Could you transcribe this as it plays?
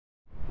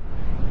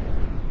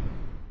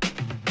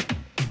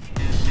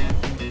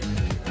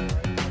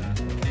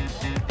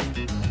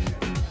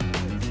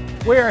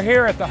We are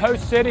here at the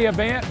Host City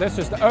event. This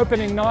is the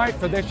opening night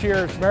for this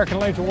year's American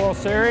Legion World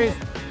Series.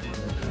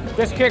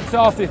 This kicks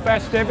off the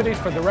festivities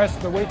for the rest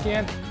of the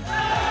weekend.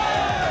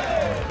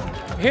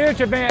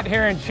 Huge event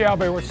here in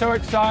Shelby. We're so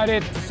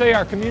excited to see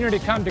our community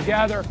come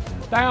together,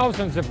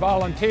 thousands of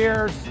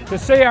volunteers, to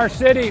see our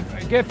city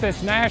get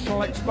this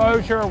national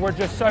exposure. We're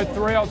just so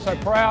thrilled, so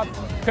proud.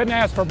 Couldn't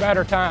ask for a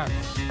better time.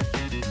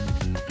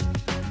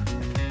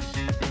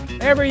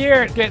 Every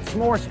year it gets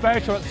more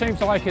special. It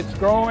seems like it's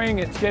growing,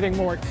 it's getting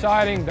more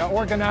exciting. The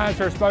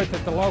organizers, both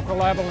at the local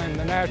level and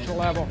the national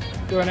level,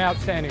 do an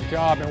outstanding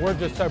job, and we're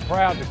just so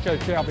proud to show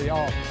Shelby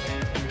off.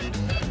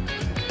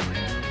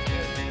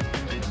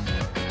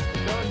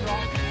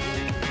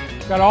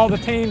 Got all the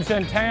teams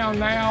in town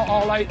now,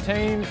 all 8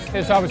 teams.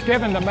 As I was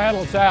giving the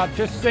medals out,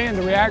 just seeing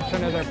the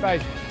reaction of their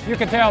face, you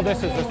can tell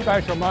this is a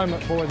special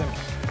moment for them.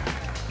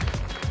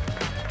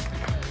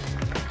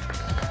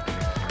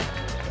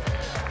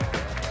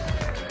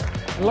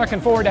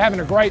 Looking forward to having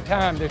a great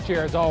time this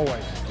year, as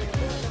always.